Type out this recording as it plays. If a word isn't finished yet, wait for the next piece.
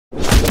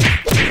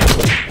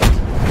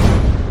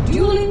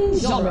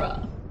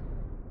genre.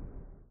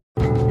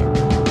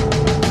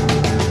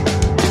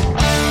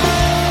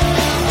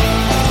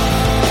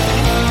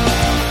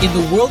 In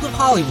the world of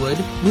Hollywood,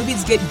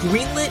 movies get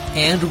greenlit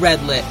and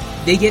redlit.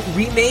 They get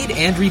remade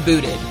and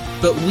rebooted.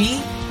 But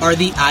we are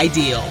the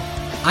Ideal.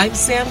 I'm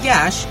Sam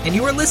Gash, and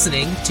you are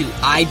listening to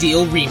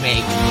Ideal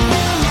Remake.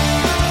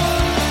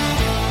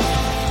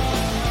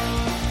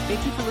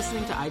 Thank you for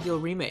listening to Ideal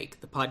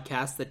Remake, the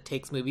podcast that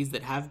takes movies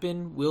that have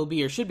been, will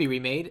be, or should be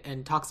remade,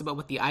 and talks about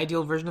what the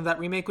ideal version of that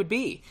remake would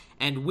be.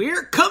 And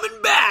we're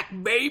coming back,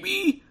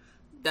 baby!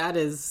 That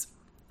is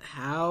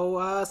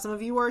how some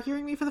of you are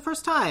hearing me for the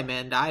first time,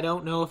 and I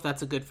don't know if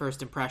that's a good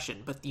first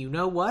impression, but you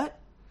know what?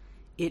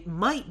 It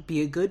might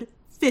be a good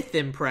fifth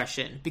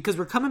impression, because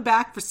we're coming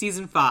back for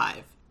Season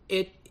 5.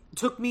 It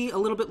took me a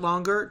little bit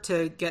longer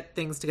to get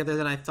things together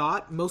than I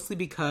thought, mostly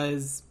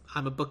because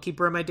I'm a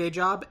bookkeeper in my day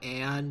job,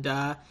 and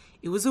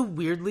it was a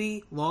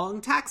weirdly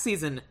long tax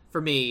season for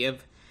me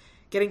of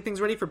getting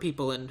things ready for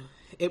people, and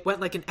it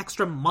went like an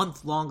extra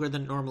month longer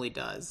than it normally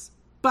does.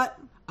 But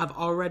I've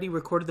already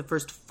recorded the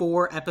first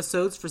 4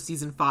 episodes for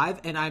Season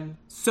 5, and I'm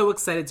so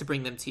excited to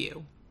bring them to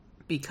you.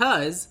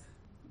 Because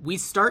we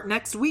start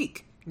next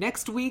week.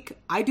 Next week,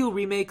 Ideal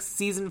Remake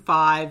Season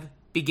 5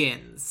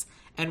 begins.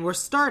 And we're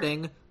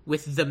starting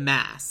with The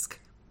Mask.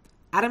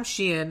 Adam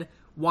Sheehan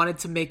wanted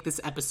to make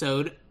this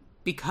episode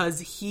because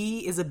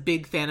he is a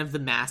big fan of the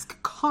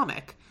Mask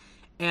comic.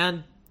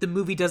 And the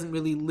movie doesn't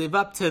really live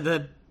up to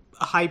the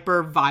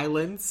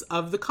hyper-violence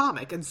of the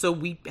comic. And so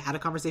we had a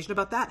conversation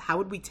about that. How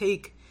would we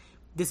take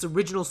this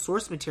original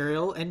source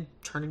material and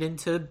turn it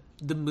into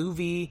the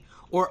movie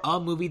or a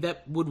movie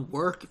that would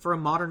work for a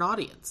modern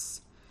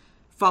audience?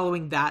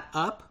 Following that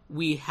up,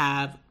 we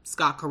have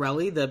Scott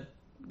Corelli, the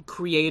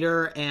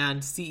creator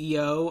and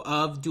CEO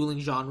of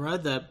Dueling Genre,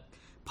 the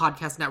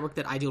podcast network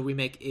that Ideal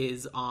Remake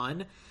is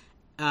on.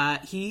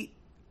 He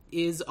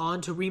is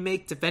on to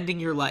remake Defending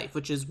Your Life,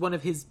 which is one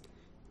of his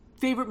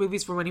favorite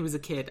movies from when he was a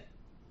kid.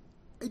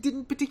 I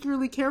didn't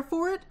particularly care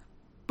for it,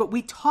 but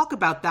we talk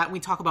about that and we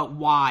talk about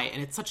why,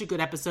 and it's such a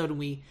good episode, and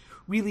we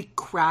really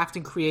craft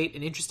and create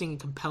an interesting and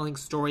compelling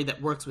story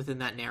that works within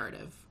that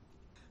narrative.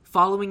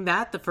 Following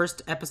that, the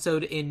first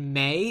episode in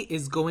May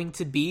is going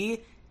to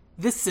be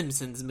The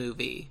Simpsons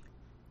movie.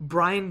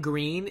 Brian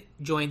Green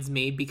joins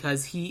me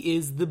because he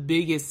is the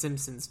biggest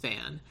Simpsons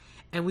fan,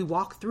 and we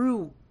walk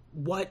through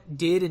what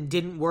did and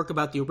didn't work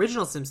about the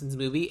original Simpsons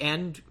movie,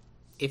 and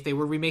if they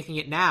were remaking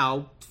it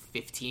now,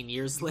 15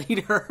 years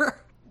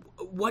later,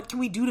 what can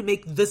we do to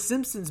make The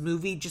Simpsons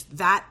movie just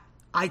that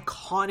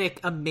iconic,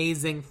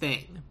 amazing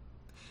thing?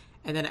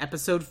 And then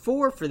episode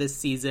 4 for this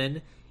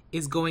season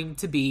is going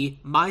to be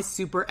My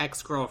Super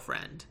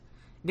Ex-Girlfriend.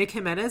 Nick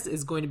Jimenez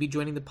is going to be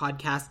joining the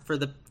podcast for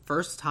the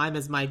first time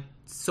as my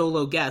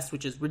solo guest,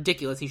 which is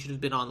ridiculous. He should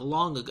have been on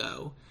long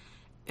ago.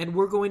 And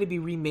we're going to be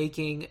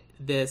remaking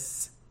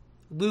this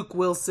Luke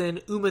Wilson,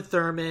 Uma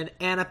Thurman,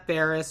 Anna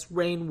Faris,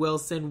 Rainn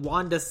Wilson,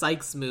 Wanda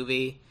Sykes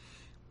movie.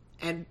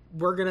 And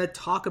we're going to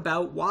talk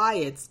about why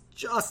it's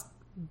just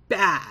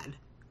bad.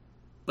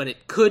 But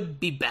it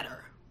could be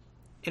better.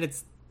 And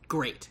it's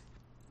great.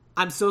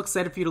 I'm so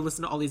excited for you to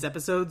listen to all these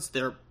episodes.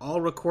 They're all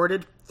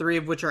recorded, 3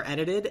 of which are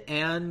edited.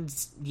 And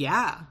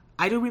yeah,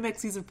 Ideal Remake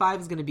Season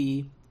 5 is going to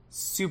be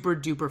super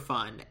duper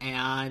fun.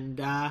 And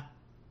I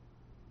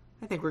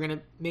think we're going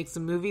to make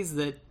some movies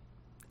that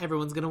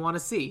everyone's going to want to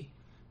see.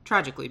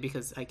 Tragically,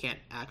 because I can't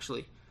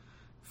actually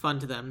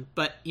fund them.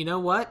 But you know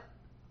what?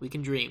 We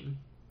can dream.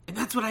 And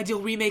that's what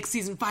Ideal Remake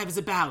Season 5 is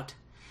about.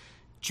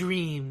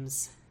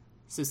 Dreams.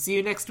 So see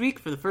you next week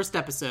for the first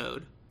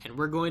episode. And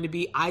we're going to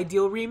be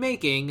ideal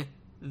remaking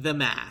The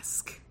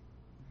Mask.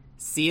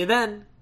 See you then.